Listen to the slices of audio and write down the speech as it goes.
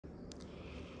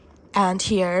And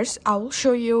here's I will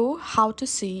show you how to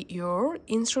see your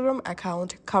Instagram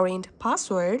account current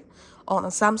password on a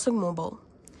Samsung mobile.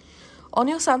 On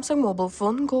your Samsung mobile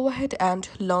phone, go ahead and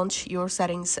launch your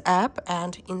settings app,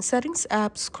 and in settings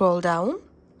app scroll down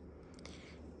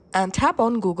and tap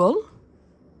on Google.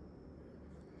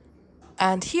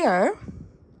 And here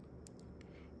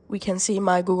we can see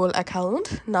my Google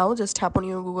account. Now just tap on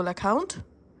your Google account.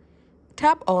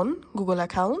 Tap on Google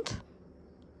account.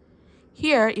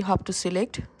 Here you have to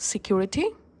select security.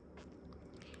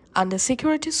 Under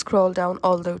security, scroll down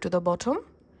all the way to the bottom.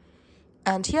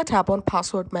 And here tap on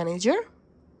password manager.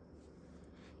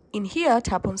 In here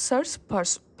tap on search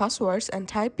passwords and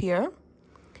type here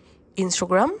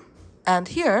Instagram. And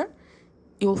here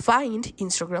you'll find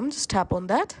Instagram. Just tap on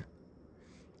that.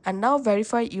 And now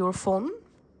verify your phone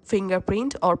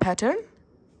fingerprint or pattern.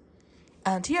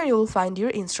 And here you will find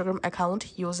your Instagram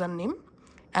account username.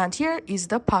 And here is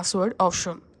the password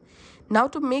option. Now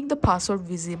to make the password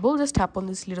visible, just tap on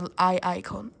this little eye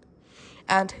icon.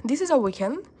 And this is how we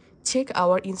can check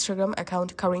our Instagram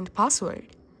account current password.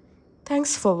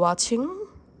 Thanks for watching.